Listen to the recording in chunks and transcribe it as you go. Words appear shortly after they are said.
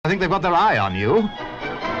think they've got their eye on you.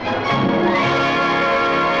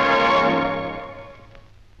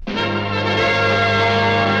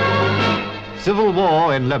 Civil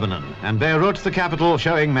war in Lebanon, and Beirut, the capital,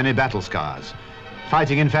 showing many battle scars.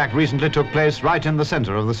 Fighting, in fact, recently took place right in the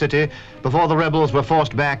center of the city before the rebels were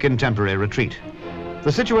forced back in temporary retreat.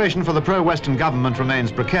 The situation for the pro-Western government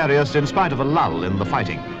remains precarious in spite of a lull in the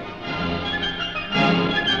fighting.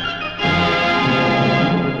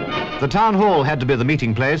 The town hall had to be the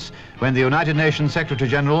meeting place when the United Nations Secretary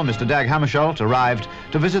General, Mr. Dag Hammarskjold, arrived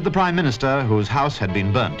to visit the Prime Minister, whose house had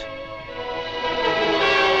been burnt.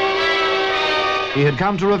 He had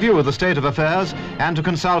come to review the state of affairs and to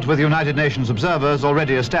consult with United Nations observers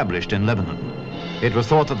already established in Lebanon. It was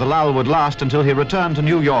thought that the lull would last until he returned to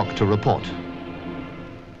New York to report.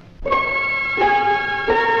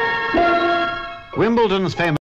 Wimbledon's famous